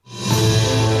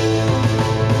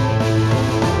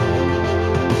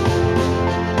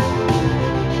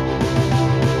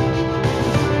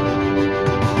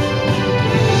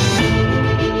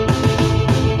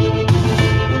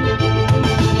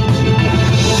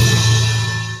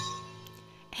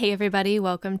Hey everybody,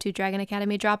 welcome to Dragon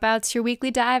Academy Dropouts, your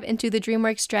weekly dive into the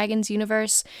DreamWorks Dragons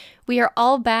universe. We are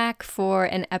all back for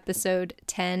an episode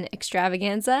 10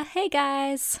 extravaganza. Hey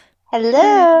guys!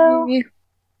 Hello. Hey.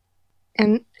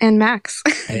 And Max. And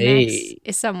Max Hey,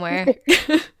 is somewhere.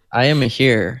 I am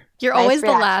here. You're Nice always the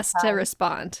reaction last to time.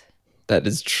 respond. That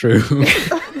is true.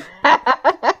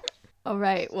 All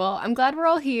right, well, I'm glad we're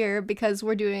all here because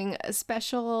we're doing a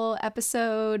special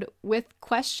episode with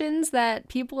questions that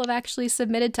people have actually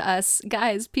submitted to us.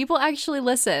 Guys, people actually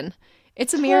listen.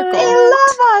 It's a miracle. They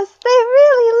love us. They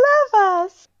really love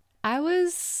us. I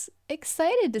was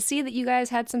excited to see that you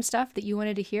guys had some stuff that you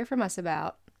wanted to hear from us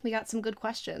about. We got some good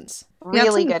questions. We got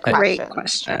Really some good great question.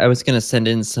 questions. I was going to send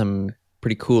in some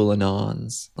pretty cool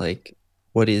anons. Like,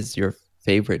 what is your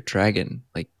favorite dragon?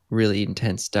 Like, really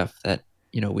intense stuff that,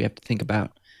 we have to think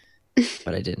about.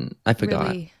 But I didn't. I forgot.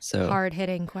 Really So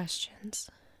hard-hitting questions.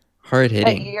 hard But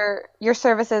hitting. your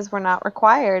services were not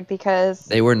required because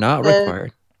They were not the-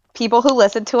 required. people who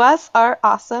listened to us are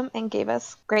awesome and gave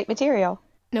us great material.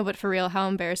 No, but for real, how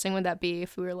embarrassing would that be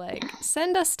if we were like,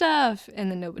 send us stuff,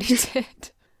 and then nobody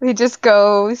did? We just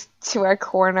go to our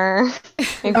corner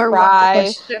and Our cry.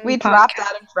 question We podcast. dropped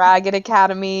out of Dragon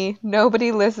Academy.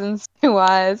 Nobody listens to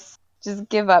us. Just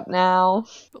give up now.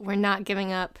 But we're not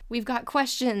giving up. We've got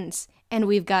questions, and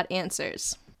we've got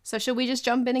answers. So should we just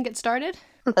jump in and get started?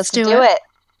 Let's do do it.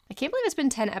 I can't believe it's been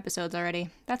 10 episodes already.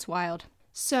 That's wild.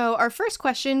 So our first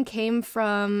question came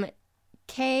from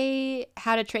Kay,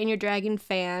 How to Train Your Dragon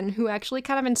fan, who actually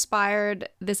kind of inspired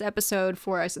this episode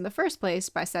for us in the first place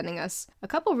by sending us a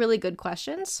couple really good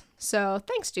questions. So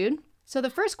thanks, dude. So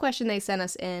the first question they sent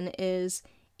us in is,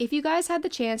 if you guys had the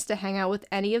chance to hang out with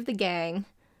any of the gang,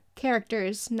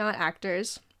 characters, not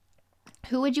actors,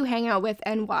 who would you hang out with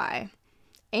and why?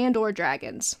 And or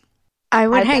dragons? I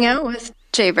would I hang think- out with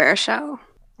Jay Baruchel.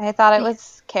 I thought it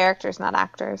was characters, not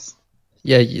actors.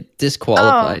 Yeah, you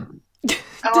disqualified.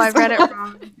 Oh, I read it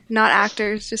wrong. Not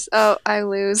actors. Just I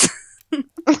lose.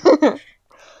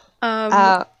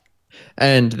 Uh,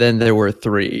 And then there were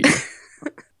 3.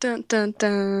 Dun dun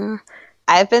dun.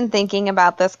 I've been thinking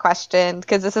about this question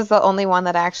because this is the only one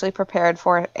that I actually prepared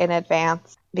for in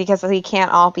advance because we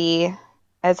can't all be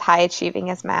as high achieving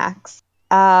as Max.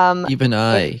 Even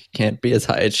I can't be as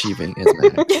high achieving as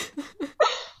Max.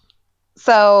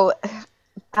 So,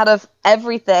 out of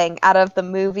everything, out of the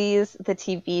movies, the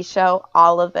TV show,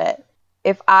 all of it,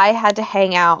 if I had to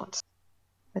hang out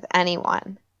with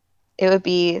anyone, it would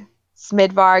be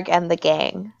Smidvarg and the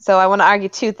gang. So I want to argue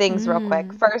 2 things real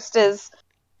quick. First is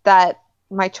that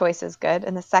my choice is good,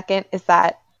 and the second is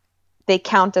that they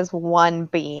count as one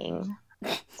being.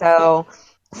 So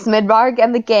Smidvarg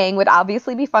and the gang would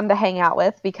obviously be fun to hang out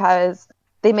with because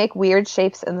they make weird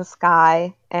shapes in the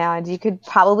sky, and you could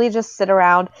probably just sit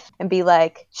around and be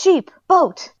like, sheep,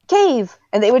 boat, cave,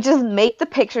 and they would just make the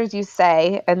pictures you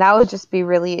say, and that would just be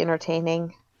really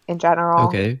entertaining in general.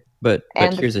 Okay, but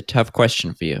And- here's a tough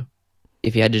question for you.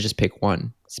 If you had to just pick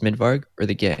one, Smidvarg or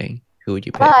the gang, who would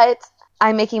you pick? But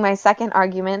I'm making my second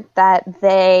argument that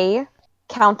they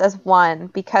count as one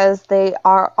because they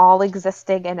are all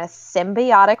existing in a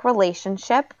symbiotic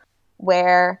relationship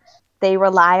where they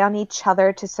rely on each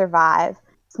other to survive.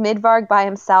 Smidvarg by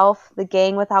himself, the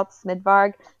gang without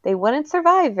Smidvarg, they wouldn't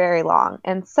survive very long.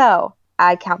 And so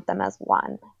I count them as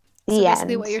one. The So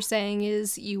basically end. what you're saying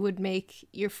is you would make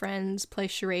your friends play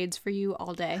charades for you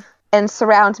all day. And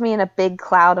surround me in a big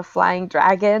cloud of flying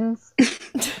dragons.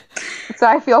 So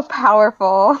I feel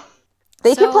powerful.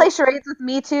 They can So- play charades with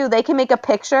me too. They can make a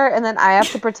picture and then I have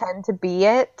to pretend to be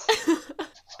it.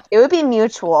 It would be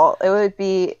mutual. It would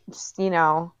be just,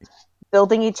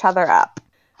 building each other up.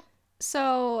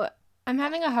 So I'm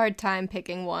having a hard time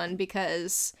picking one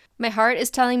because my heart is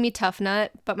telling me Tough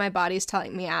Nut, but my body's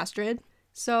telling me Astrid.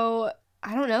 So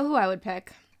I don't know who I would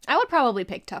pick. I would probably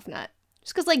pick Tough Nut.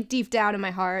 Just because, like, deep down in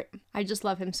my heart, I just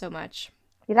love him so much.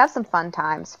 You'd have some fun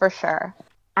times for sure.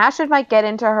 Astrid might get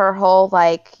into her whole,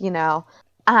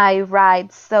 I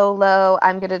ride solo.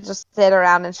 I'm going to just sit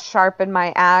around and sharpen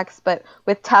my axe. But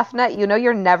with Tough Nut,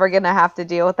 you're never going to have to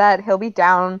deal with that. He'll be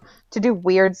down to do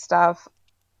weird stuff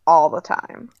all the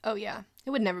time. Oh, yeah. It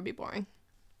would never be boring.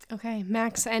 Okay,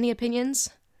 Max, any opinions?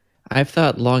 I've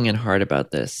thought long and hard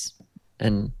about this.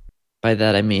 And by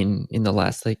that, I mean in the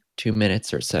last 2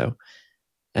 minutes or so.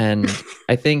 And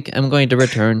I think I'm going to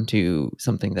return to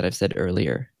something that I've said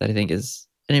earlier that I think is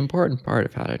an important part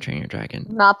of How to Train Your Dragon.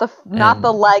 Not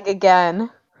the leg again.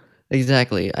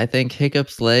 Exactly. I think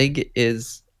Hiccup's leg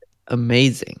is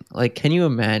amazing. Can you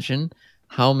imagine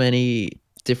how many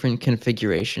different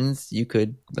configurations you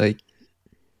could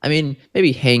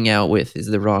maybe hang out with is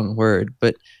the wrong word,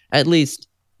 but at least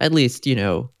at least,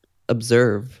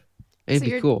 observe. It'd So be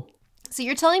you're- cool. So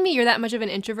you're telling me you're that much of an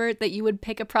introvert that you would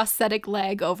pick a prosthetic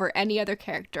leg over any other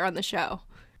character on the show?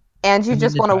 And you I mean,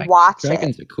 just the want to watch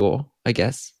dragons it. are cool, I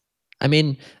guess. I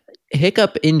mean,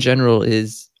 Hiccup in general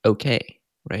is okay,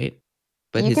 right?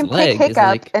 But You his can pick leg is Hiccup,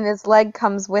 like, and his leg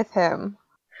comes with him.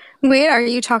 Wait, are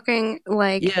you talking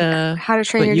like yeah, How to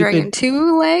Train but Your you Dragon could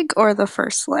 2 leg or the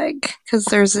first leg? Because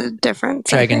there's a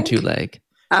difference. I Dragon think. 2 leg.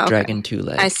 Oh, okay. Dragon 2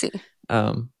 leg. I see.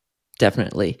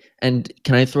 Definitely. And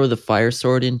can I throw the fire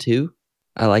sword in too?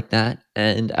 I like that.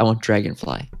 And I want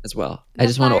Dragonfly as well. I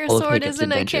just want fire all of sword Hiccup's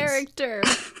isn't a inventions. character.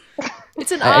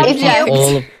 It's an I just object. want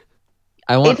all of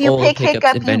I want If you all pick of Hiccup's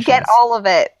Hiccup, inventions. you get all of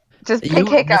it. Just You pick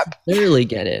don't Hiccup. necessarily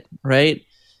get it, right?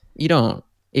 You don't.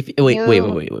 If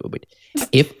wait.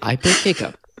 If I pick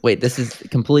Hiccup, this is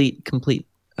complete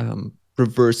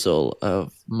reversal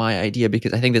of my idea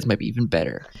because I think this might be even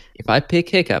better. If I pick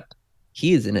Hiccup,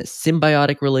 he is in a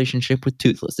symbiotic relationship with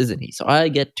Toothless, isn't he? So I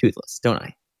get Toothless, don't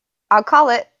I? I'll call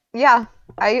it. Yeah.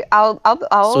 I'll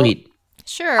Sweet.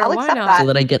 Sure, I'll why accept not? that. So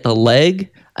that I get the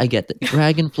leg, I get the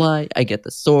dragonfly, I get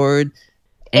the sword,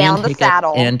 And the Hiccup,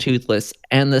 saddle. and Toothless,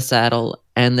 and the saddle,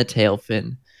 and the tail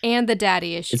fin. And the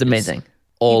daddy issues. It's amazing.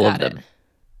 All of got them. it.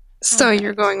 So Alright.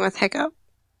 you're going with Hiccup.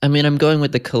 I mean, I'm going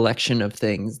with the collection of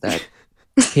things that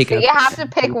Hiccup. You have to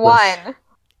and pick Toothless- one.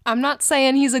 I'm not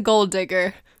saying he's a gold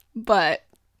digger, but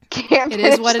Can't It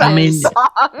is what it finish that is.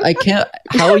 song. I can't.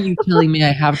 How are you telling me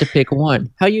I have to pick one?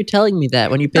 How are you telling me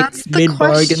that when you pick That's the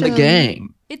Midbarg and the question.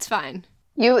 gang? it's fine.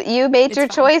 You made It's your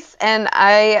fine. choice, and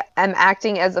I am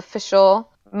acting as official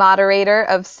moderator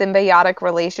of symbiotic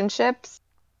relationships.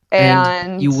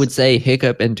 And you would say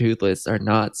Hiccup and Toothless are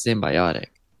not symbiotic.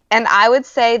 and I would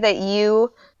say that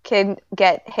you can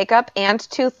get Hiccup and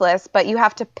Toothless, but you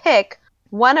have to pick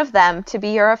one of them to be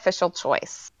your official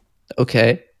choice.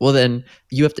 Okay, well then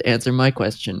you have to answer my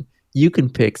question. You can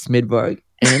pick Smidbarg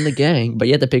and the gang, but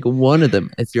you have to pick one of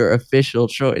them as your official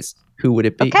choice. Who would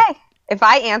it be? Okay. If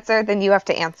I answer, then you have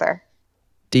to answer.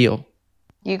 Deal.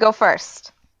 You go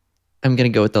first. I'm gonna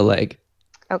go with the leg.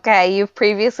 Okay, you've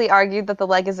previously argued that the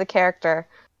leg is a character,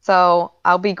 so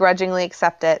I'll begrudgingly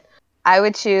accept it. I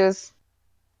would choose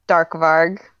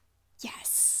Darkvarg.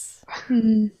 Yes.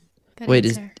 Hmm. Good Wait,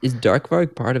 answer. is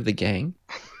Darkvarg part of the gang?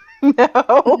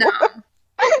 No.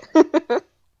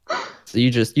 So you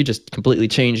just completely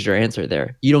changed your answer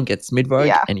there. You don't get Smidvarg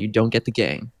Yeah. and you don't get the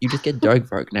gang. You just get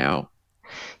Darkvarg now.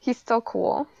 He's still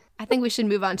cool. I think we should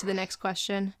move on to the next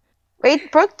question.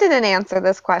 Wait, Brooke didn't answer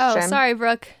this question. Oh, sorry,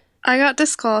 Brooke. I got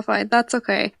disqualified. That's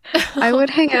okay. I would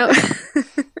hang out.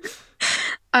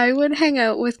 I would hang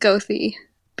out with Gothi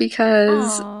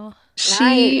because Aw.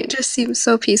 she Nice. just seems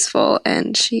so peaceful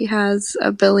and she has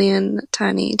a billion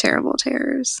tiny terrible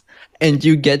terrors. And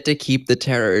you get to keep the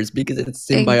terrors because it's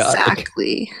symbiotic.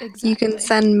 Exactly. You can Exactly.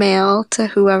 send mail to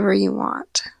whoever you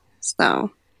want.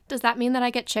 So, Does that mean that I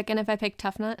get chicken if I pick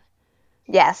Tough Nut?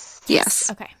 Yes. yes.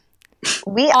 Okay.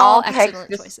 We All all picked excellent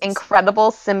just choices.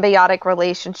 incredible symbiotic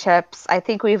relationships. I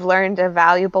think we've learned a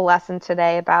valuable lesson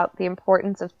today about the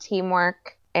importance of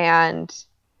teamwork and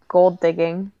gold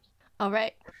digging. All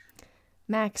right.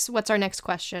 Max, what's our next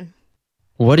question?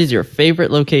 What is your favorite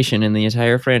location in the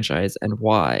entire franchise and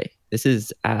why? This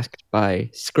is asked by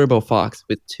Scribble Fox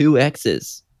with 2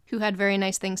 X's. Who had very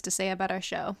nice things to say about our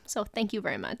show. So thank you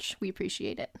very much. We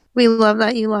appreciate it. We love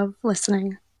that you love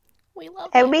listening. We love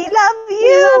And you. we love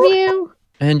you. you.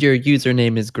 And your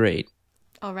username is great.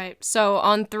 All right. So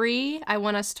on 3, I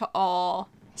want us to all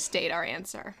state our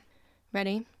answer.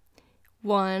 Ready?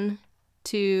 1,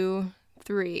 2,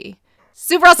 3.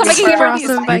 Super awesome Viking Super Northeast.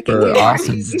 awesome Viking Super Cave.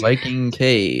 awesome Viking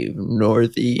Cave,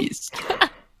 Northeast.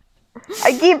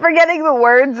 I keep forgetting the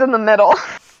words in the middle.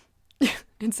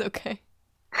 It's okay.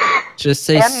 Just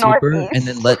say And super Northeast. and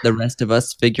then let the rest of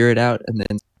us figure it out and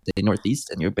then say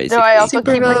Northeast and you're basically... I also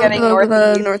Super keep forgetting the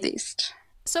Northeast. Northeast.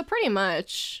 So pretty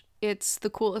much, it's the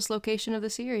coolest location of the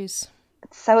series.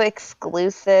 It's so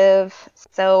exclusive,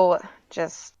 so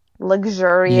just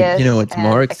luxurious. You know what's and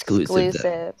more exclusive,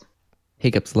 though?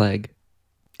 Hiccup's leg.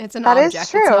 It's an That is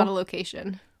object. true. It's not a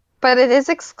location. But it is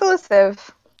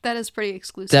exclusive. That is pretty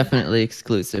exclusive. Definitely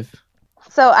exclusive.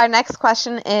 So our next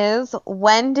question is,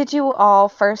 when did you all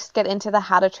first get into the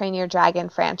How to Train Your Dragon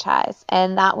franchise?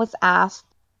 And that was asked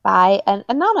by an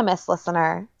anonymous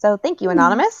listener. So thank you,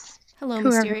 anonymous. Hello,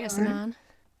 Whoever mysterious you are. Anon.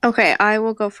 Okay, I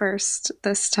will go first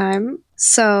this time.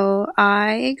 So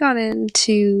I got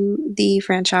into the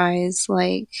franchise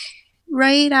like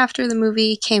right after the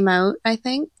movie came out, I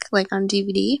think, like on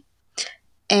DVD.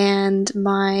 And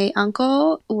my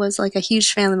uncle was like a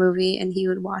huge fan of the movie and he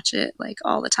would watch it like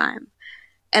all the time.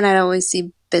 And I'd always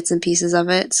see bits and pieces of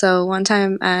it. So one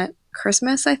time at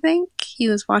Christmas, I think, he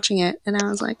was watching it, and I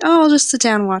was like, oh, I'll just sit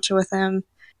down and watch it with him,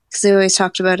 because they always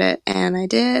talked about it, and I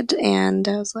did, and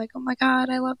I was like, oh my god,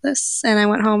 I love this. And I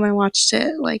went home and watched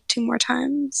it like 2 more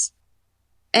times.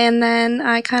 And then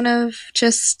I kind of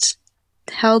just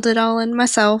held it all in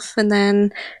myself, and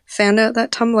then found out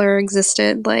that Tumblr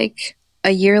existed like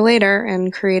a year later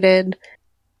and created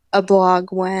a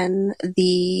blog when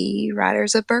the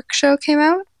Riders of Berk show came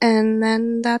out, and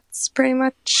then that's pretty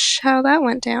much how that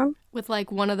went down. With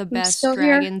like one of the best still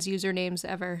here. dragons usernames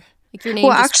ever. Like your name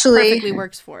Well, just actually- perfectly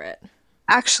works for it.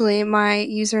 Actually, my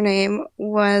username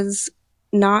was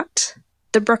not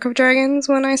the Brook of Dragons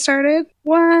when I started.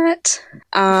 What?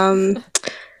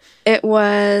 It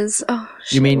was. Oh,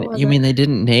 shit, You what was mean it? they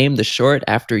didn't name the short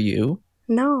after you?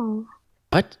 No.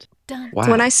 What? Dun, Wow.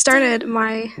 When I started,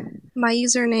 my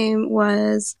username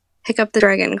was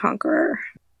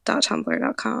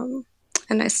hiccupthedragonconqueror.tumblr.com,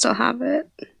 and I still have it,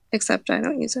 except I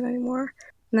don't use it anymore.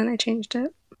 And then I changed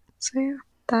it. So yeah,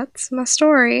 that's my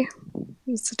story.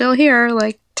 I'm still here,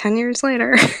 like 10 years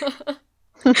later.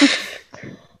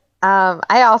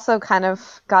 I also kind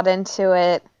of got into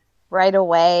it right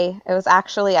away. It was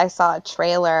actually, I saw a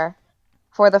trailer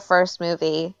for the first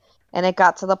movie, and it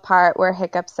got to the part where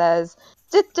Hiccup says,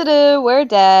 "Du-du-du, we're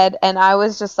dead." And I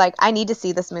was just like, I need to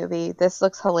see this movie. This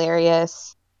looks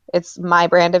hilarious. It's my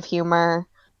brand of humor.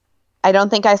 I don't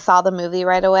think I saw the movie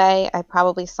right away. I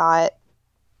probably saw it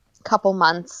a couple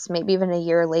months, maybe even a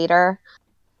year later.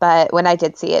 But when I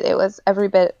did see it, it was every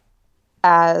bit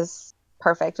as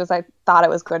perfect as I thought it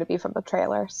was going to be from the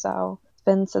trailer. So it's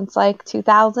been since like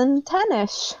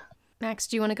 2010-ish. Max,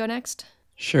 do you want to go next?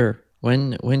 Sure.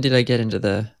 When did I get into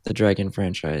the Dragon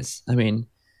franchise? I mean,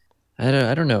 I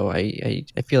don't know. I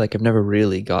feel like I've never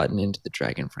really gotten into the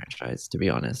Dragon franchise, to be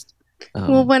honest.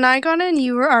 Well, when I got in,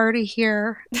 you were already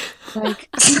here. Like,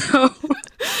 so.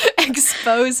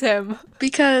 Expose him.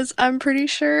 Because I'm pretty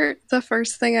sure the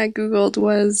first thing I Googled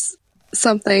was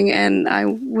something, and I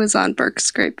was on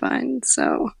Berk's Grapevine,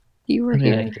 so you were I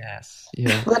mean, here. I guess.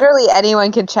 Yeah. Literally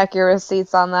anyone can check your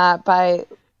receipts on that by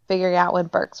figuring out when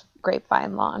Berk's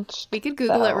Grapevine launched. We could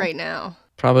Google it So- right now.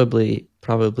 Probably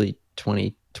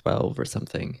 2012 or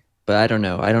something. But I don't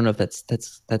know. I don't know if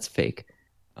that's fake.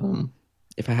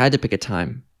 If I had to pick a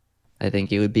time, I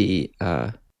think it would be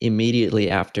immediately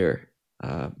after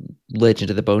Legend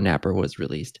of the Bone Napper was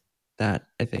released. That,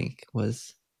 I think,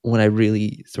 was when I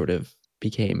really sort of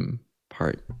became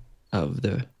part of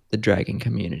the dragon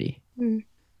community. Mm.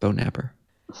 Bone Napper.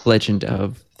 Legend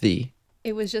of the...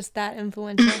 It was just that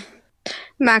influential.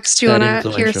 Max, do you That want to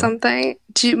hear influential. something?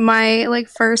 My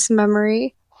first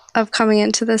memory of coming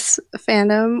into this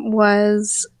fandom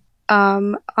was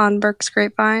on Berk's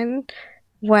Grapevine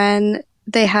when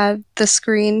they had the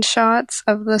screenshots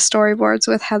of the storyboards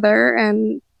with Heather,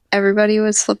 and everybody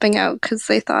was flipping out because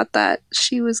they thought that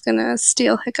she was gonna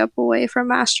steal Hiccup away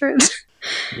from Astrid.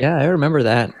 Yeah, I remember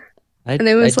that. And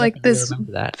it was like definitely this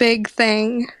remember that. big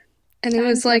thing, and it Times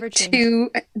was like never change. 2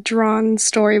 drawn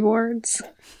storyboards.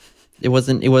 It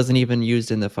wasn't even used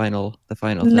in the final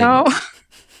thing. No.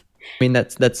 I mean,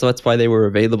 that's why they were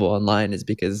available online, is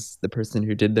because the person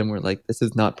who did them were like, this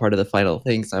is not part of the final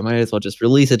thing, so I might as well just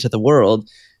release it to the world.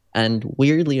 And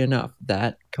weirdly enough,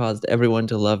 that caused everyone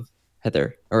to love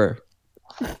Heather, or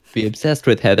be obsessed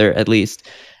with Heather at least.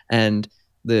 And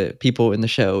the people in the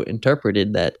show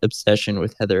interpreted that obsession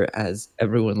with Heather as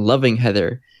everyone loving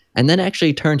Heather, and then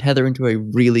actually turned Heather into a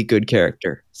really good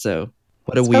character. So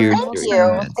what a So weird thank series you.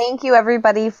 of events. Thank you,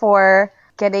 everybody, for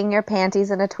getting your panties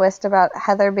in a twist about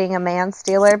Heather being a man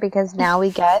stealer, because now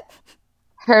we get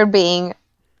her being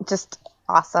just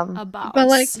awesome. About. But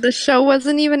like the show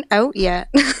wasn't even out yet.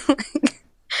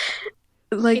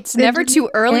 like It's they never didn't too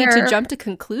early to care. jump to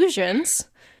conclusions.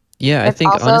 Yeah, I It's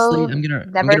think also honestly, I'm gonna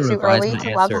Never too revise early my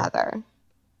to love answer. Heather.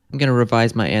 I'm gonna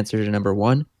revise my answer to number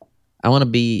 1. I want to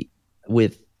be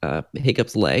with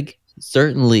Hiccup's leg,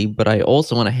 certainly, but I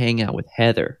also want to hang out with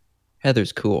Heather.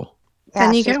 Heather's cool. Yeah,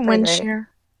 Then you she's get pretty great. Windshare.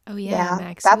 Oh Yeah,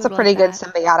 Max. you that's a would pretty like good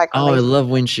that. symbiotic Oh, I relationship. love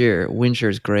Windshear.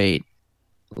 Windshear's great.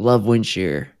 Love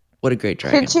Windshear. What a great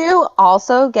dragon. Could you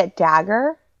also get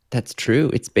Dagger? That's true.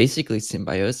 It's basically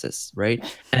symbiosis, right?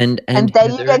 And And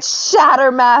then Heather, you get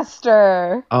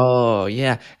Shattermaster. oh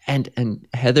yeah, and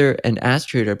Heather and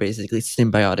Astrid are basically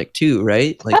symbiotic too,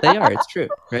 right? Like they are. It's true,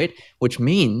 right? Which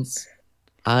means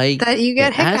I That you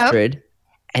get Hiccup. Astrid,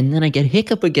 and then I get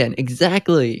Hiccup again.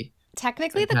 Exactly.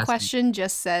 Technically, the Fantastic. question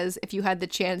just says if you had the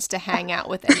chance to hang out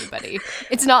with anybody.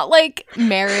 It's not like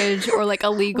marriage or like a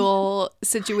legal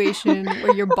situation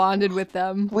where you're bonded with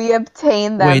them. We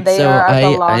obtain them. Wait, they so are our I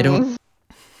belonging.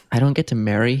 don't get to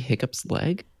marry Hiccup's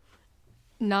leg?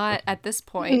 Not at this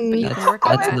point, but you can That's- work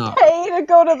on that's that. not- Pay to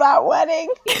go to that wedding.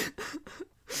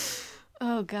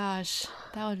 Oh gosh,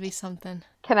 that would be something.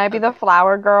 Can I be the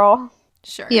flower girl?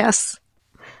 Sure. Yes.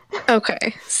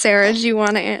 Okay. Sarah, do you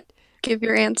want to give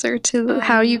your answer to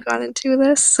how you got into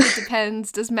this? It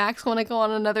depends. Does Max want to go on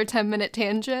another 10-minute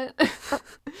tangent?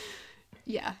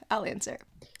 Yeah, I'll answer.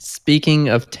 Speaking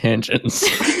of tangents,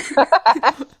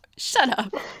 Shut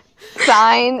up.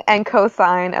 Sine and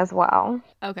cosine as well.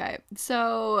 Okay,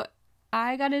 so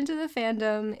I got into the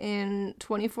fandom in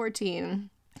 2014.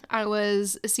 I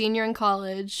was a senior in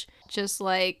college, just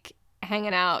like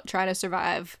hanging out, trying to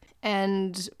survive.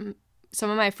 And some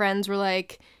of my friends were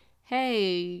like,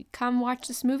 hey, come watch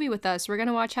this movie with us. We're going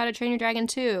to watch How to Train Your Dragon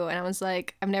 2. And I was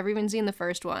like, I've never even seen the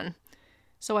first one.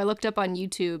 So I looked up on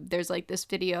YouTube. There's like this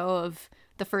video of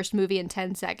the first movie in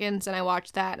 10 seconds. And I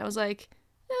watched that and I was like,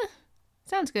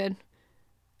 sounds good.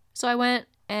 So I went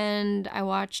and I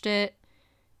watched it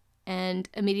and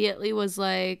immediately was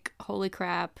like, holy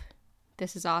crap,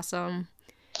 this is awesome.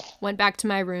 Went back to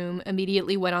my room,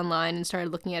 immediately went online and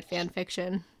started looking at fan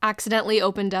fiction. Accidentally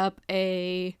opened up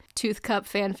a Tooth Cup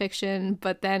fan fiction,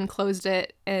 but then closed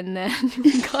it and then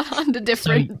got on to so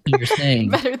different you're saying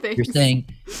better things. you're saying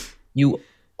you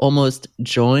almost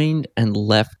joined and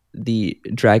left the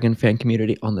Dragon fan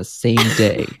community on the same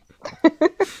day.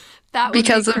 That would be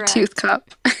Because of correct. Tooth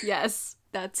Cup. Yes,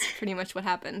 that's pretty much what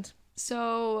happened.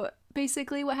 So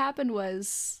basically what happened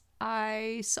was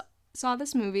I saw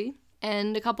this movie,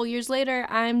 and a couple years later,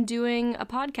 I'm doing a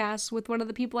podcast with one of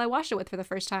the people I watched it with for the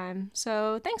first time.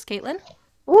 So thanks, Caitlin.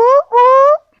 Woo woo.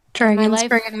 Dragons life-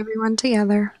 bringing everyone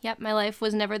together. Yep, my life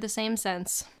was never the same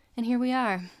since. And here we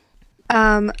are.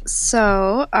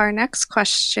 So our next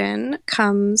question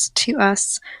comes to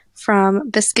us from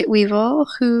Biscuit Weevil,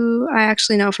 who I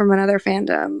actually know from another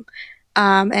fandom.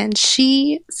 And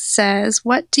she says,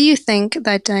 what do you think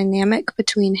the dynamic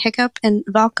between Hiccup and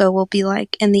Valka will be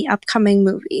like in the upcoming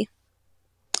movie?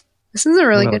 This is a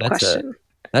really Well, good that's question.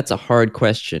 That's a hard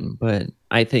question, but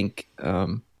I think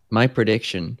my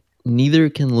prediction: neither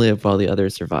can live while the other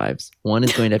survives. One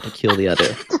is going to have to kill the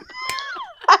other.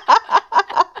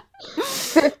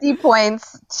 50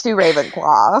 points to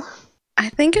Ravenclaw. I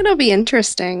think it'll be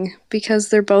interesting because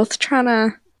they're both trying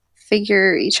to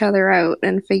figure each other out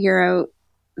and figure out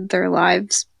their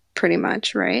lives pretty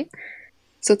much, right?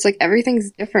 So it's like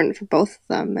everything's different for both of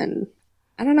them, and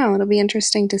I don't know, it'll be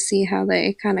interesting to see how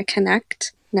they kind of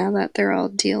connect now that they're all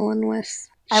dealing with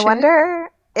I shit. wonder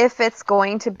if it's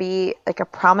going to be like a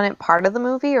prominent part of the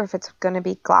movie or if it's going to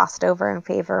be glossed over in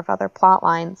favor of other plot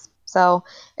lines. So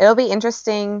it'll be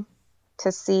interesting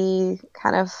to see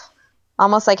kind of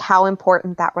almost like how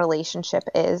important that relationship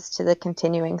is to the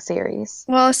continuing series.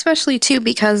 Well, especially too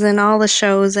because in all the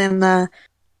shows in the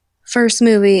first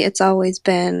movie, it's always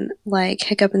been like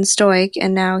Hiccup and Stoic,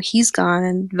 and now he's gone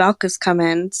and Valka's come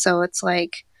in, so it's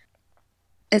like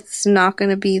it's not going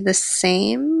to be the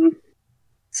same.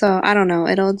 So I don't know.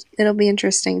 It'll be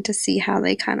interesting to see how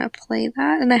they kind of play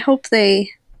that, and I hope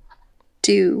they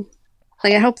do.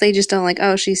 Like I hope they just don't like,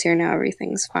 oh, she's here now,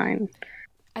 everything's fine.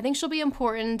 I think she'll be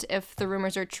important if the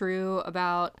rumors are true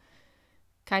about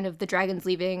kind of the dragons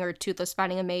leaving or Toothless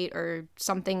finding a mate or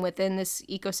something within this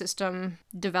ecosystem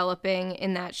developing,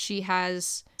 in that she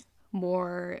has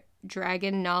more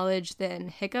dragon knowledge than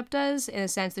Hiccup does, in a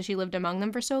sense that she lived among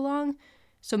them for so long.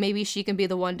 So maybe she can be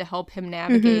the one to help him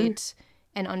navigate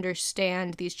and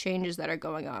understand these changes that are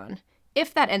going on.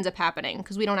 If that ends up happening,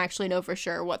 because we don't actually know for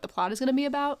sure what the plot is going to be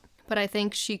about. But I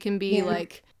think she can be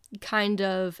like kind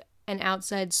of an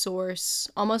outside source,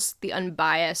 almost the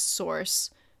unbiased source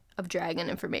of dragon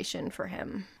information for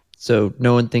him. So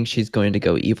no one thinks she's going to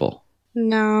go evil.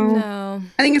 No, No.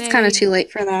 I think it's kind of they- too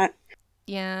late for that.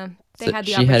 Yeah. They So had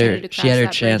the she had opportunity to cross she had her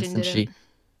that chance bridge and didn't.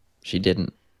 she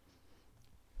didn't.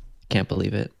 Can't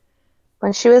believe it.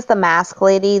 When she was the mask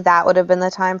lady, that would have been the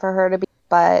time for her to be.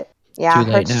 But yeah, Too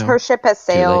late now. her ship has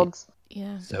Too late. sailed.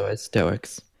 Yeah. So as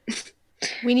Stoics.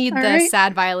 We need All the right.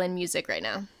 sad violin music right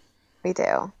now. We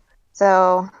do.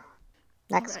 So,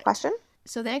 next Alright. question.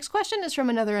 So the next question is from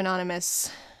another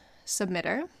anonymous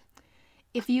submitter.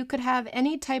 If you could have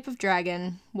any type of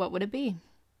dragon, what would it be?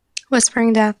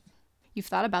 Whispering Death. You've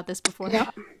thought about this before.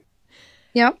 Yep.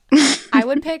 Yep. I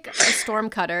would pick a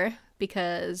Stormcutter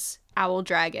because owl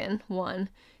dragon, 1.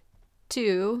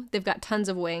 2, they've got tons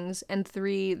of wings. And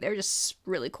 3, they're just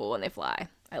really cool when they fly.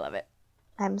 I love it.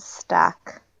 I'm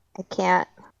stuck. I can't.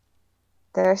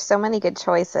 There are so many good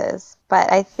choices,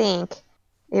 but I think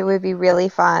it would be really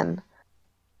fun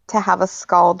to have a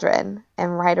Scaldron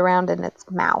and ride around in its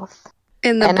mouth.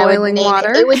 In the And I would boiling name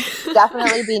water. it would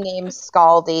definitely be named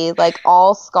Scaldy. Like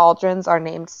all Scaldrons are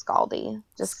named Scaldy.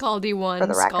 Just Scaldy 1, for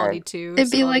the record. Scaldy 2,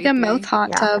 It'd be like Scaldy a mouth 3. hot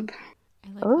Yeah. tub. I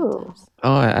like hot Ooh. tubs.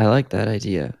 Oh, I like that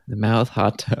idea. The mouth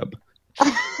hot tub.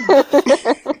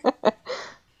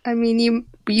 I mean,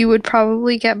 you would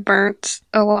probably get burnt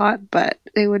a lot, but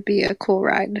it would be a cool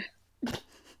ride.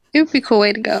 It would be a cool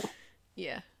way to go.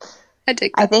 Yeah. I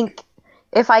dig I that. think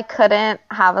if I couldn't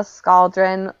have a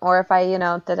Scaldron, or if I,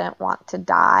 didn't want to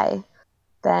die,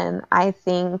 then I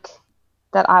think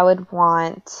that I would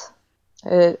want.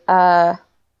 Wait,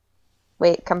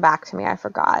 come back to me. I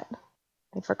forgot.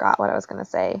 What I was gonna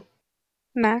say.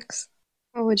 Max,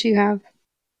 what would you have?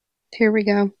 Here we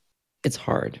go. It's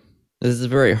hard. This is a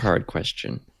very hard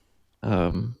question.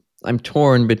 I'm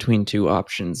torn between two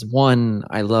options. One,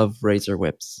 I love Razor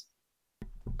Whips.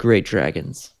 Great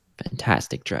dragons.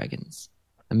 Fantastic dragons.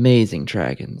 Amazing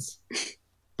dragons.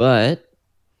 But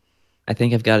I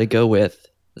think I've got to go with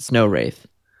the Snow Wraith.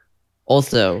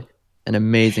 Also, an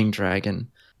amazing dragon.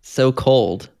 So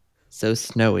cold. So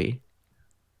snowy.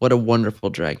 What a wonderful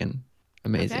dragon.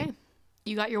 Amazing. Okay.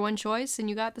 You got your one choice, and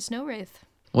you got the Snow Wraith.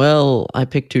 Well, I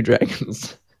picked two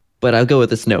dragons. But I'll go with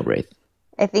the Snow Wraith.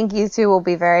 I think you two will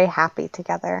be very happy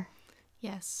together.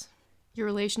 Yes. Your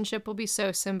relationship will be so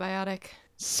symbiotic.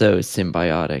 So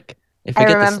symbiotic. If I I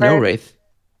get the Snow remembered- Wraith,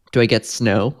 do I get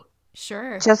snow?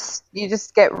 Sure. You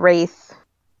just get Wraith.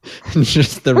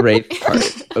 Just the Wraith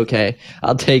part. Okay.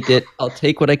 I'll take it. I'll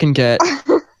take what I can get.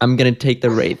 I'm going to take the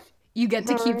Wraith. You get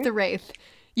to keep the Wraith.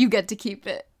 You get to keep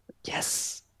it.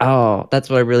 Yes. Oh, that's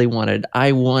what I really wanted.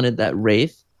 I wanted that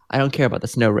Wraith. I don't care about the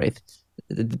Snow Wraith.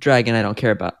 The dragon I don't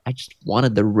care about. I just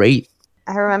wanted the Wraith.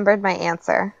 I remembered my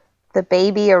answer. The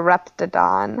baby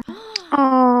Eruptodon. Aww.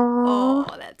 Oh,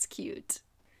 that's cute.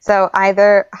 So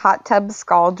either hot tub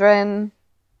Scaldron,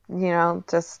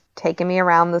 just taking me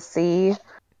around the sea,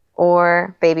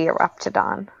 or baby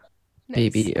Eruptodon. Nice.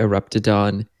 Baby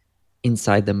Eruptodon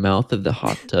inside the mouth of the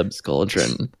hot tub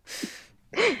Scaldron.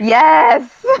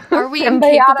 Yes! Are we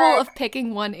Symbiotic. incapable of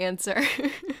picking one answer?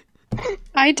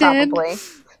 I did. Probably.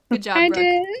 Good job, I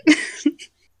Brooke. did.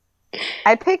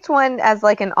 I picked one as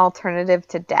like an alternative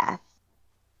to death.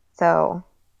 So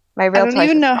my I real don't choice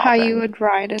even is know how Scaldron. you would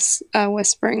ride a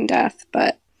whispering death,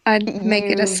 but I'd make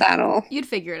it You- a saddle. You'd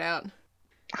figure it out.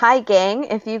 Hi, gang.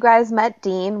 If you guys met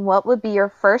Dean, what would be your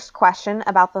first question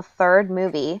about the third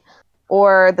movie?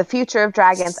 Or the future of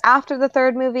dragons after the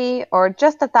third movie? Or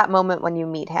just at that moment when you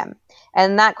meet him?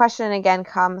 And that question again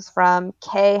comes from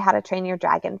Kay, How to Train Your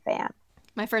Dragon fan.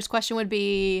 My first question would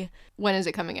be, when is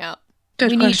it coming out?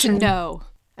 Good we question. need to know.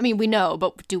 I mean, we know,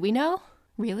 but do we know?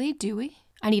 Really? Do we?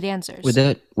 I need answers. Would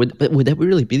that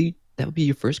really be that would be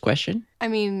your first question? I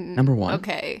mean, Number one.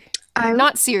 Okay. I'm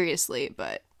Not seriously,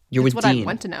 but You're that's with what I Dean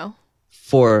want to know.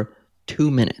 for 2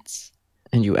 minutes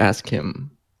and you ask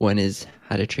him when is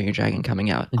How to Train Your Dragon coming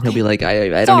out, and he'll be like, I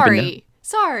don't even know.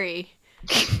 Sorry.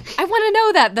 I want to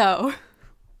know that though.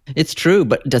 It's true,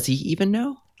 but does he even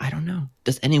know? I don't know.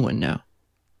 Does anyone know?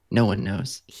 No one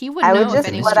knows. He would I know would if just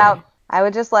any let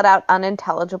out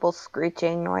unintelligible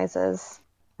screeching noises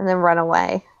and then run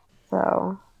away.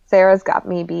 So Sarah's got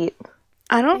me beat.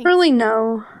 I don't really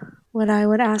know what I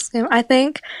would ask him. I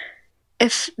think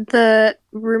if the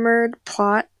rumored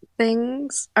plot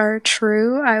things are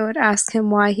true, I would ask him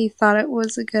why he thought it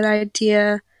was a good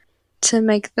idea to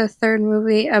make the third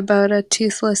movie about a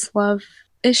toothless love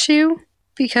issue,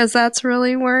 because that's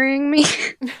really worrying me.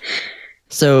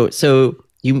 So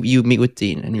you meet with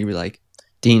Dean and you're like,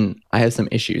 Dean, I have some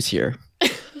issues here.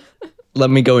 Let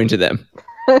me go into them.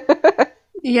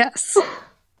 Yes.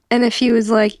 And if he was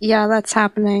like, yeah, that's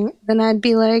happening, then I'd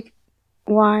be like,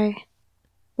 why?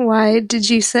 Why did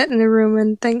you sit in a room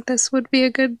and think this would be a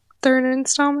good third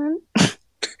installment?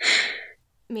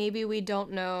 Maybe we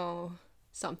don't know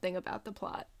something about the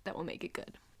plot that will make it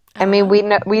good. I mean, we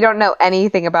don't know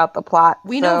anything about the plot.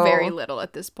 We know so- very little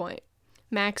at this point.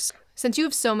 Max, since you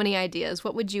have so many ideas,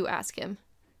 what would you ask him?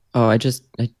 Oh, I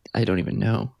don't even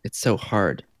know. It's so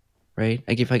hard, right?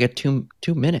 Like if I get two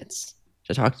minutes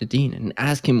to talk to Dean and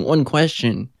ask him one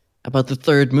question about the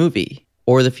third movie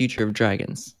or the future of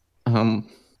dragons.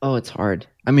 Oh, it's hard.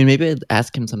 I mean, maybe I'd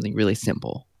ask him something really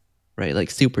simple, right? Like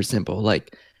super simple.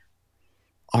 Like,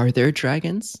 are there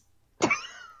dragons?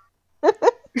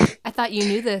 I thought you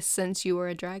knew this since you were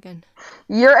a dragon.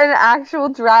 You're an actual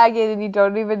dragon and you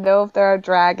don't even know if they're a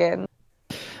dragon.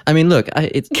 I mean, look,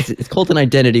 it's called an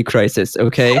identity crisis,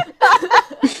 okay?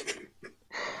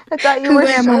 I thought you Who were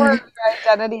am sure I? of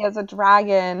your identity as a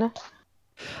dragon.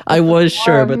 I was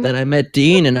sure, but Warm. then I met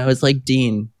Dean and I was like,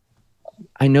 Dean,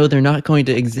 I know they're not going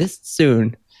to exist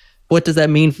soon. What does that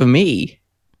mean for me?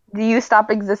 you stop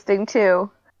existing too.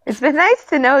 It's been nice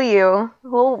to know you.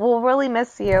 We'll really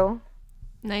miss you.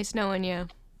 Nice knowing you.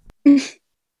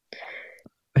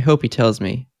 I hope he tells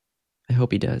me. I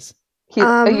hope he does.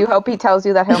 You hope he tells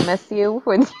you that he'll miss you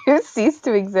when you cease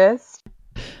to exist.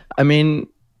 I mean,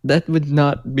 that would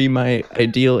not be my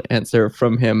ideal answer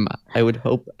from him. I would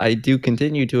hope I do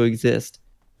continue to exist.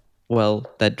 Well,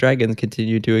 that dragons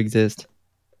continue to exist.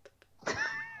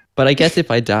 But I guess if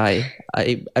I die,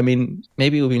 I mean,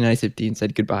 maybe it would be nice if Dean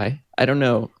said goodbye. I don't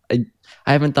know. I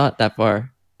haven't thought that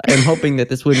far. I'm hoping that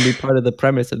this wouldn't be part of the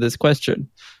premise of this question.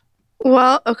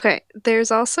 Well, okay.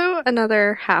 There's also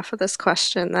another half of this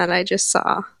question that I just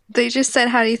saw. They just said,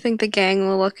 how do you think the gang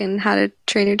will look in How to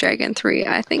Train Your Dragon 3?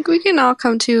 I think we can all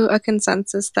come to a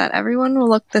consensus that everyone will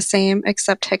look the same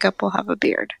except Hiccup will have a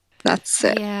beard. That's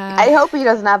it. Yeah. I hope he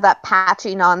doesn't have that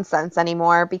patchy nonsense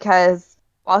anymore, because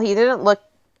while he didn't look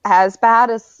as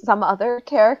bad as some other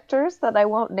characters that I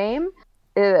won't name,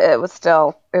 it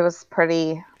was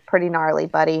pretty gnarly,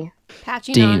 buddy.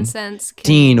 Patchy Dean. nonsense.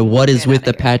 Dean, what is Get with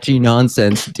outta the here. patchy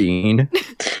nonsense, Dean?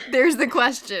 There's the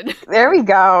question. There we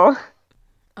go.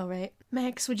 All right.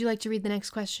 Max, would you like to read the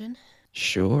next question?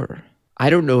 Sure. I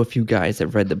don't know if you guys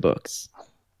have read the books,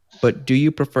 but do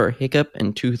you prefer Hiccup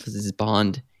and Toothless's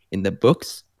bond in the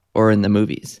books or in the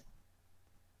movies?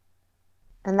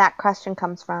 And that question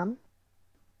comes from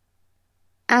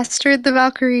Astrid the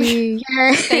Valkyrie.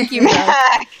 Yay. Thank you,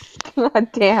 Brooke.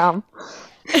 God damn.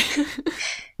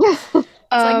 It's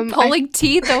like pulling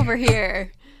teeth over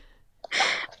here.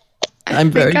 I'm I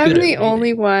very think I'm good at the reading.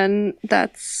 only one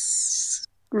that's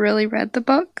really read the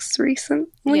books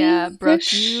recently. Yeah,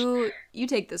 Brooke, you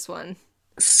take this one.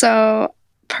 So,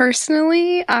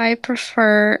 personally, I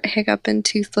prefer Hiccup and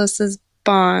Toothless's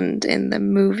bond in the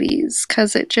movies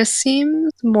because it just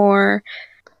seems more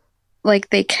like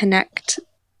they connect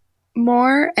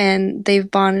more and they've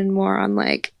bonded more on,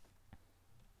 like,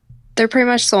 they're pretty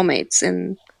much soulmates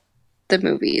in the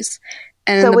movies.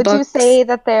 And So in the would you books, say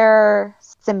that they're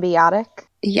symbiotic?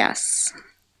 yes,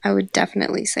 I would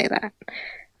definitely say that.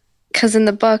 Because in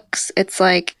the books, it's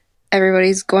like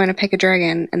everybody's going to pick a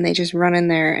dragon and they just run in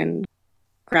there and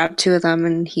grab two of them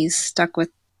and he's stuck with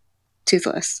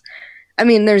Toothless. I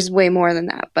mean, there's way more than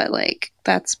that, but like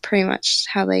that's pretty much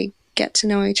how they get to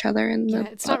know each other in the Yeah,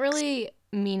 it's not books. really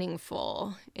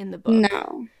meaningful in the book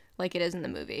No. like it is in the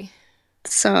movie.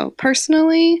 So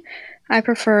personally, I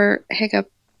prefer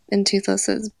Hiccup and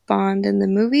Toothless's bond in the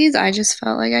movies. I just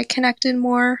felt like I connected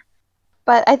more.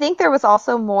 But I think there was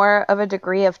also more of a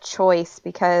degree of choice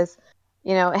because,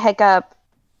 Hiccup,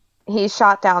 he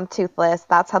shot down Toothless.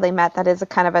 That's how they met. That is a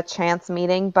kind of a chance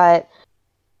meeting, but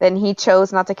then he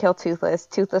chose not to kill Toothless.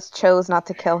 Toothless chose not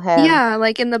to kill him. Yeah,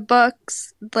 like in the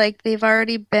books, like they've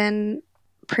already been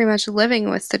pretty much living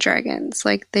with the dragons.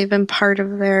 Like they've been part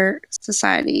of their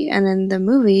society. And in the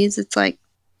movies, it's like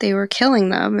they were killing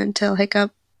them until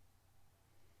Hiccup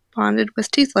bonded with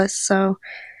Toothless. So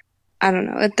I don't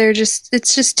know.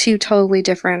 It's just two totally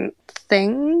different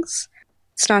things.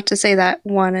 It's not to say that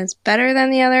one is better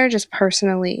than the other. Just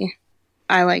personally,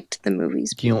 I liked the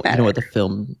movies Do you better. know what the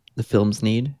films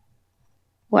need?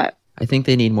 What? I think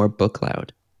they need more book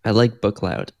loud. I like book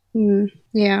loud.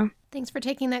 Yeah, Thanks for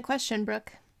taking that question,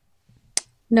 Brooke.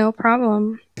 no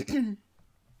problem.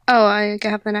 Oh, I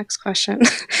have the next question.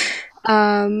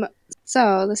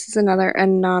 So this is another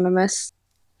anonymous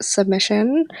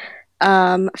submission.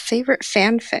 Favorite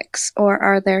fanfics, or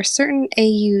are there certain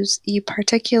AUs you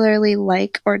particularly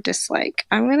like or dislike?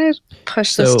 I'm gonna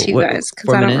push this So, to you what- guys because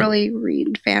for a I don't minute? really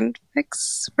read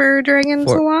fanfics for dragons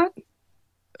For- a lot.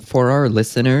 For our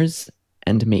listeners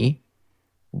and me,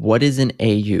 what is an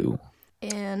AU?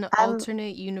 An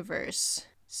alternate universe.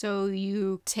 So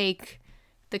you take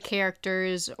the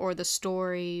characters or the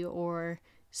story or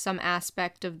some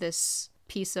aspect of this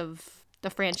piece of the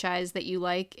franchise that you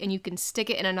like, and you can stick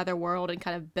it in another world and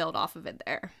kind of build off of it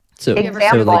there. So, You ever so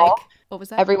heard of, Example. like, what was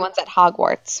that? Everyone's at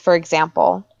Hogwarts, for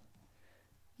example.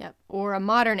 Yep. Or a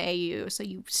modern AU, so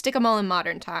you stick them all in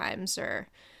modern times, or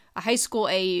a high school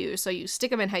AU, so you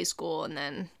stick them in high school, and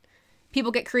then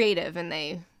people get creative and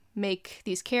they make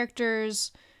these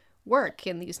characters work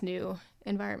in these new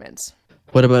environments.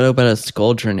 what about a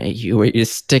Skuldron AU where you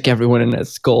stick everyone in a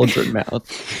Skuldron mouth?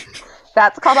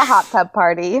 That's called a hot tub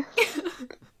party.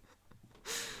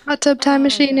 Hot tub time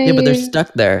machine. yeah. Yeah, but they're AU.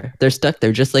 stuck there. They're stuck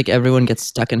there, just like everyone gets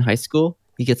stuck in high school.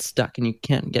 You get stuck and you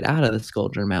can't get out of the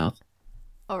Skuldron mouth.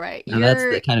 All right. Now that's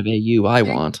the kind of AU I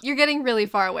want. You're getting really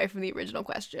far away from the original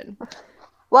question.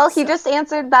 Well, he just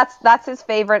answered that's his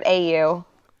favorite AU.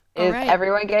 Is Alright.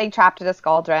 everyone getting trapped in a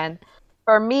Skuldron.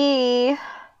 For me,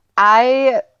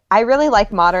 I really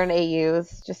like modern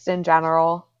AUs just in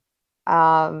general.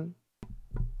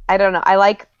 I don't know. I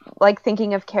like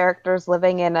thinking of characters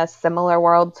living in a similar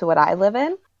world to what I live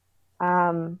in.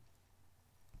 And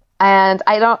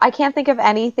I can't think of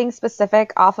anything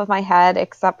specific off of my head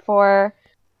except for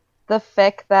the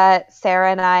fic that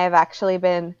Sarah and I have actually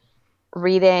been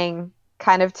reading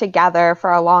kind of together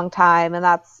for a long time, and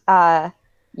that's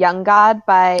Young God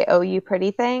by OU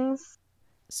Pretty Things.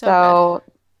 So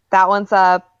that one's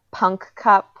a punk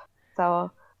cup.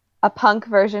 So a punk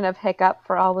version of Hiccup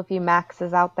for all of you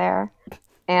Maxes out there.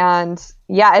 And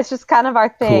yeah, it's just kind of our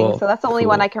thing. Cool. So that's the only Cool.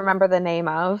 one I can remember the name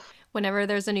of. Whenever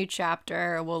there's a new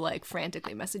chapter, we'll like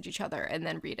frantically message each other and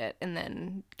then read it and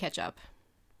then catch up.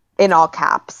 In all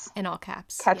caps. In all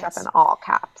caps. Catch yes. up in all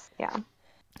caps. Yeah.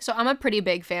 So I'm a pretty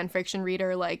big fan fiction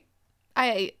reader. Like,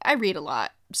 I read a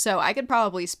lot. So I could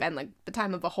probably spend like the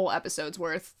time of a whole episode's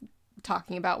worth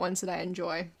talking about ones that I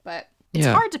enjoy. But it's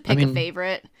hard to pick a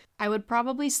favorite. I would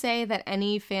probably say that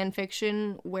any fan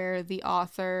fiction where the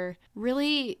author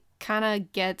really kind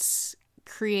of gets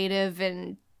creative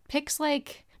and picks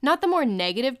like not the more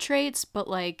negative traits, but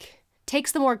like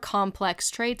takes the more complex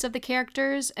traits of the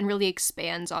characters and really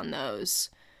expands on those.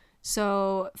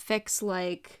 So fics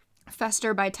like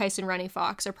Fester by Tyson Rennie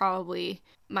Fox are probably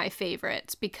my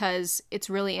favorites because it's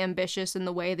really ambitious in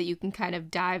the way that you can kind of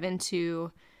dive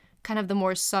into kind of the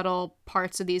more subtle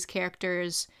parts of these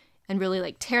characters and really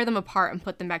like tear them apart and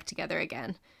put them back together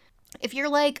again. If you're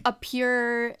like a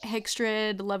pure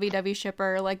Hickstrid lovey-dovey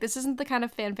shipper, like this isn't the kind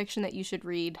of fan fiction that you should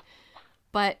read.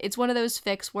 But it's one of those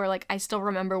fics where like I still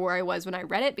remember where I was when I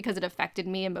read it because it affected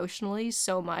me emotionally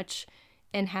so much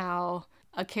and how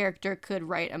a character could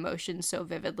write emotions so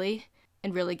vividly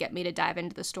and really get me to dive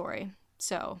into the story.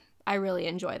 So I really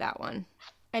enjoy that one.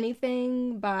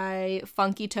 Anything by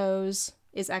Funky Toes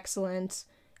is excellent.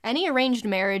 Any arranged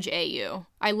marriage AU.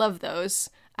 I love those.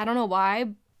 I don't know why.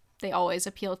 They always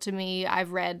appeal to me.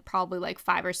 I've read probably like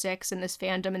 5 or 6 in this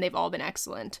fandom and they've all been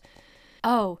excellent.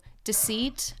 Oh,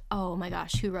 Deceit. Oh my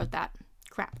gosh, who wrote that?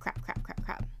 Crap.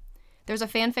 There's a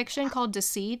fan fiction called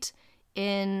Deceit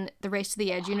in the Race to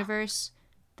the Edge universe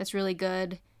that's really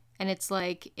good. And it's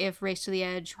like if Race to the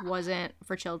Edge wasn't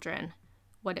for children,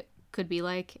 what it could be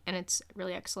like. And it's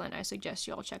really excellent. I suggest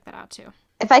you all check that out too.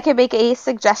 If I could make a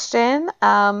suggestion,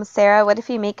 Sarah, what if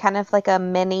you make kind of like a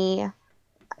mini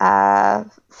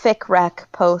fic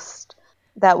rec post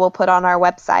that we'll put on our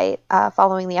website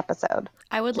following the episode?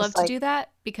 I would love to do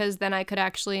that because then I could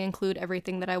actually include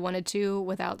everything that I wanted to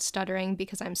without stuttering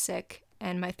because I'm sick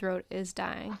and my throat is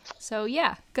dying. So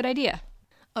yeah, good idea.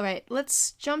 All right,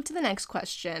 let's jump to the next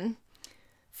question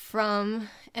from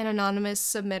an anonymous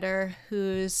submitter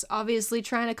who's obviously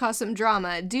trying to cause some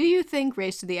drama. Do you think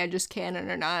Race to the Edge is canon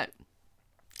or not?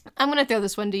 I'm going to throw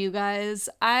this one to you guys.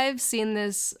 I've seen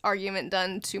this argument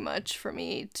done too much for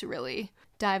me to really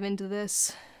dive into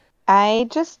this. I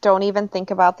just don't even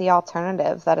think about the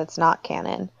alternative that it's not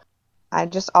canon. I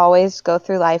just always go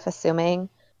through life assuming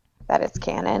that it's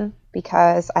canon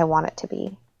because I want it to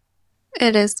be.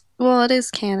 It is. Well, it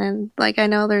is canon. Like, I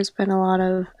know there's been a lot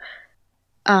of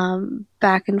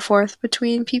back and forth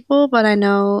between people, but I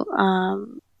know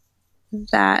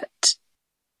that,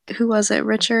 who was it?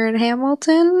 Richard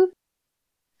Hamilton,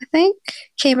 I think,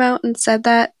 came out and said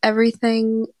that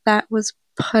everything that was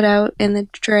put out in the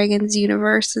Dragons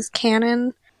universe is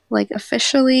canon, like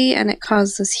officially, and it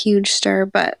caused this huge stir,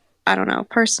 but I don't know.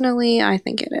 Personally, I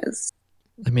think it is.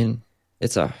 I mean,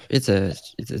 it's a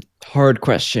hard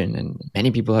question, and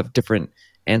many people have different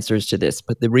answers to this,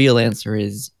 but the real answer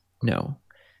is no.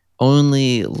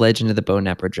 Only Legend of the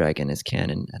Boneknapper Dragon is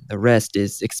canon, and the rest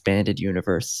is expanded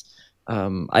universe.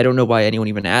 I don't know why anyone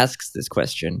even asks this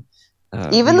question.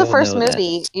 Even the first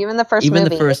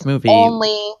movie,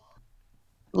 only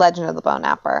Legend of the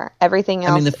Boneknapper. Everything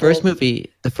else. I mean, the first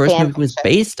movie was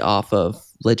based off of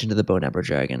Legend of the Boneknapper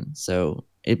Dragon, so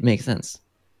it makes sense.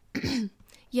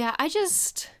 Yeah,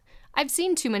 I've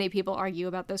seen too many people argue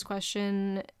about this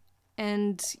question,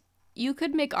 and you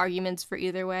could make arguments for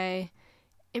either way.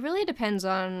 It really depends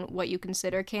on what you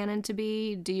consider canon to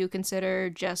be. Do you consider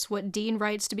just what Dean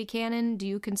writes to be canon? Do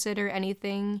you consider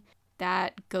anything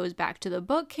that goes back to the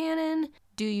book canon?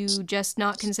 Do you just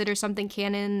not consider something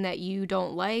canon that you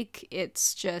don't like?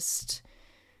 It's just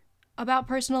about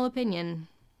personal opinion.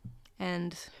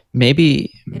 And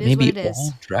maybe is.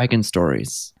 all dragon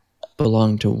stories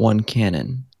belong to one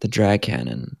canon, the drag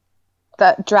canon.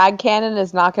 The drag canon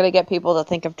is not going to get people to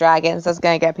think of dragons. It's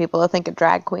going to get people to think of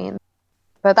drag queens.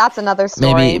 But that's another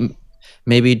story.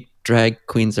 Maybe drag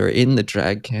queens are in the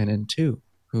drag canon too.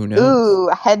 Who knows?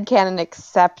 Ooh, headcanon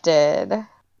accepted.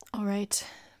 All right.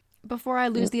 Before I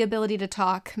lose the ability to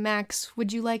talk, Max,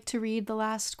 would you like to read the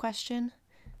last question?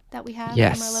 that we have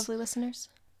Yes. from our lovely listeners?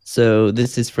 So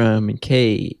this is from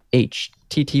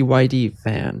KHTTYD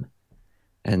fan.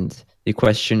 And the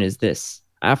question is this.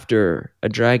 After a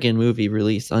Dragon movie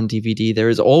release on DVD, there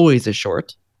is always a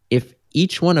short. If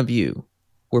each one of you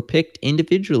were picked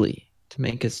individually to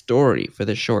make a story for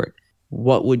the short,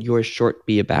 what would your short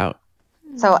be about?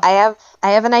 So I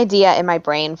have an idea in my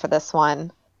brain for this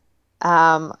one.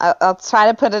 I'll try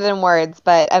to put it in words,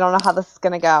 but I don't know how this is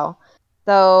gonna go.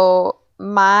 So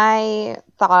my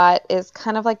thought is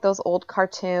kind of like those old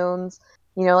cartoons,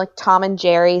 like Tom and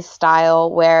Jerry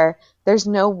style, where there's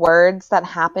no words that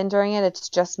happen during it. It's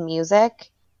just music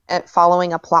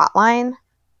following a plot line.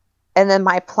 And then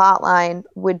my plot line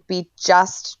would be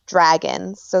just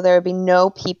dragons. So there would be no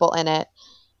people in it.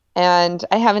 And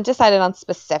I haven't decided on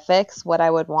specifics what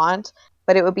I would want,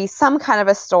 but it would be some kind of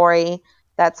a story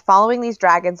that's following these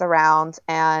dragons around,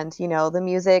 and the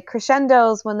music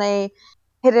crescendos when they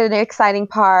hit an exciting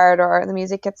part, or the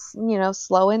music gets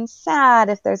slow and sad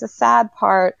if there's a sad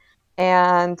part,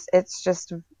 and it's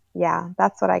just, yeah,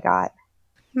 that's what I got.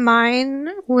 Mine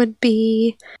would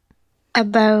be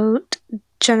about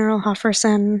General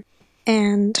Hofferson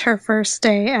and her first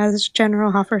day as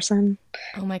General Hofferson.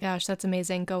 Oh my gosh, that's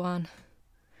amazing. Go on.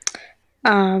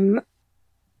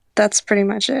 That's pretty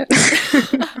much it.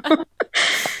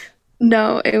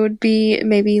 No, it would be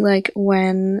maybe like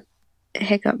when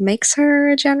Hiccup makes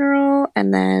her a general,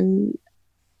 and then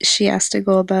she has to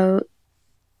go about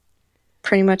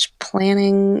pretty much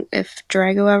planning if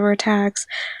Drago ever attacks.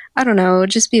 I don't know,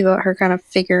 just be about her kind of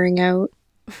figuring out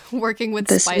Working with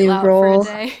this Spite new Lout role.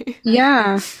 for a day.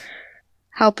 Yeah,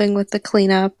 helping with the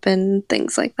cleanup and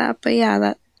things like that. But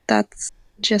yeah, that's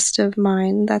gist of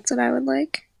mine. That's what I would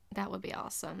like. That would be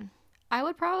awesome. I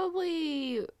would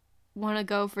probably want to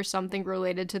go for something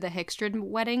related to the Hickstrid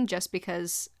wedding, just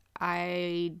because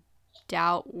I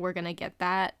doubt we're going to get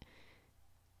that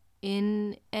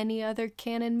in any other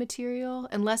canon material,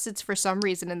 unless it's for some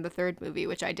reason in the third movie,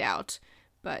 which I doubt.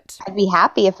 But I'd be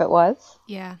happy if it was.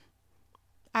 yeah,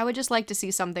 I would just like to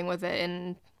see something with it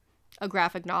in a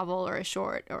graphic novel or a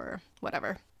short or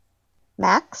whatever.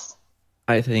 Max?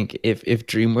 I think if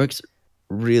DreamWorks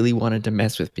really wanted to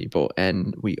mess with people,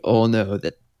 and we all know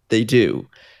that they do,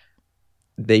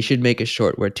 they should make a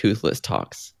short where Toothless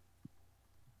talks.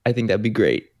 I think that'd be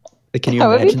great. Like, can you That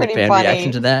would be imagine the pretty fan funny.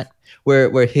 reaction to that?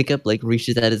 Where Hiccup like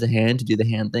reaches out as a hand to do the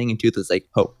hand thing, and Toothless like,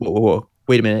 oh, whoa,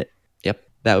 wait a minute. Yep,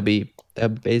 that'd be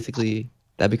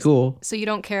cool. So you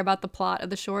don't care about the plot of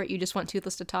the short, you just want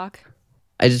Toothless to talk?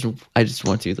 I just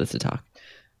want Toothless to talk.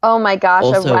 Oh my gosh,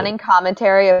 Also- a running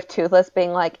commentary of Toothless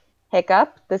being like,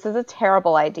 Hiccup, this is a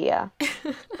terrible idea.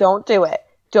 Don't do it.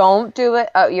 Don't do it.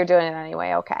 Oh, you're doing it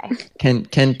anyway. Okay. Can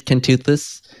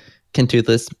Toothless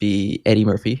be Eddie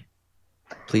Murphy,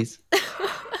 please?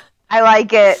 I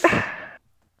like it.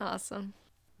 Awesome.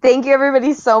 Thank you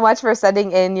everybody so much for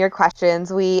sending in your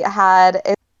questions. We had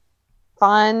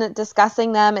fun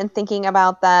discussing them and thinking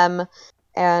about them,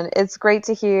 and it's great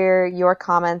to hear your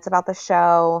comments about the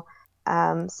show.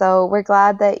 So we're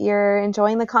glad that you're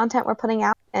enjoying the content we're putting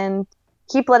out, and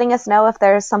keep letting us know if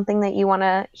there's something that you want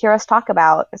to hear us talk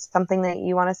about. It's something that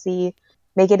you want to see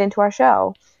make it into our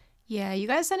show. Yeah, you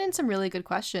guys sent in some really good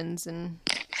questions and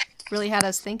really had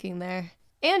us thinking there.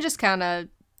 And just kind of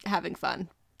having fun.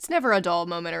 It's never a dull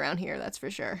moment around here, that's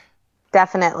for sure.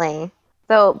 Definitely.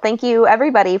 So thank you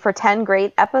everybody for 10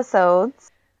 great episodes.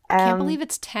 I can't believe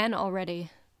it's 10 already.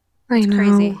 I It's know.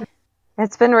 crazy.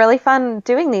 It's been really fun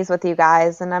doing these with you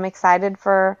guys, and I'm excited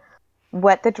for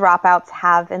what the dropouts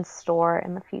have in store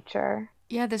in the future.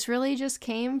 Yeah, this really just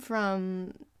came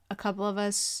from a couple of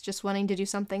us just wanting to do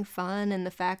something fun, and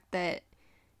the fact that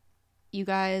you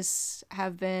guys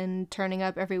have been turning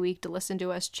up every week to listen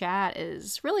to us chat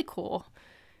is really cool.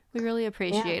 We really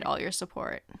appreciate all your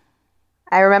support.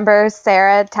 I remember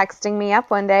Sarah texting me up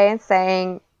one day and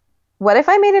saying, what if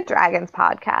I made a Dragons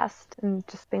podcast? And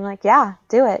just being like, yeah,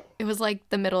 do it. It was like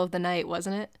the middle of the night,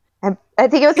 wasn't it? I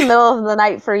think it was the middle of the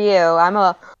night for you. I'm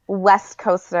a West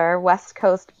Coaster, West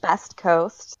Coast, best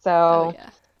coast. So Oh, yeah.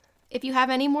 If you have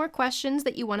any more questions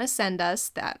that you want to send us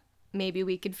that maybe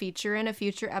we could feature in a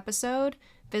future episode,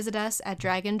 visit us at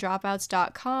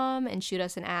dragondropouts.com and shoot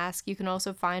us an ask. You can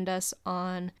also find us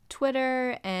on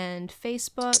Twitter and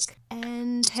Facebook,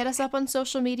 and hit us up on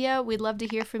social media. We'd love to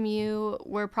hear from you.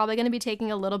 We're probably going to be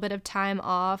taking a little bit of time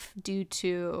off due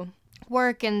to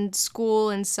work and school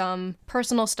and some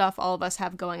personal stuff all of us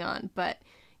have going on, but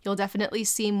you'll definitely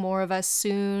see more of us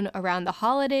soon around the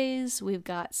holidays. We've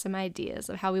got some ideas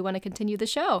of how we want to continue the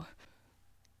show.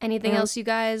 Anything else you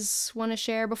guys want to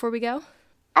share before we go?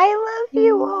 I love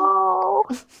you all.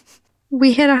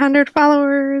 We hit 100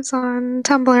 followers on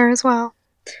Tumblr as well.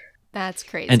 That's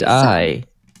crazy. And I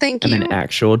Thank am you. an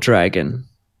actual dragon.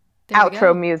 There we Outro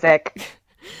go. music.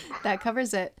 That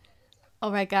covers it.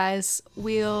 All right, guys.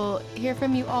 We'll hear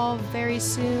from you all very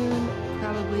soon.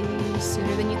 Probably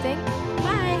sooner than you think.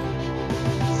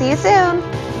 Bye. See you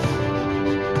soon.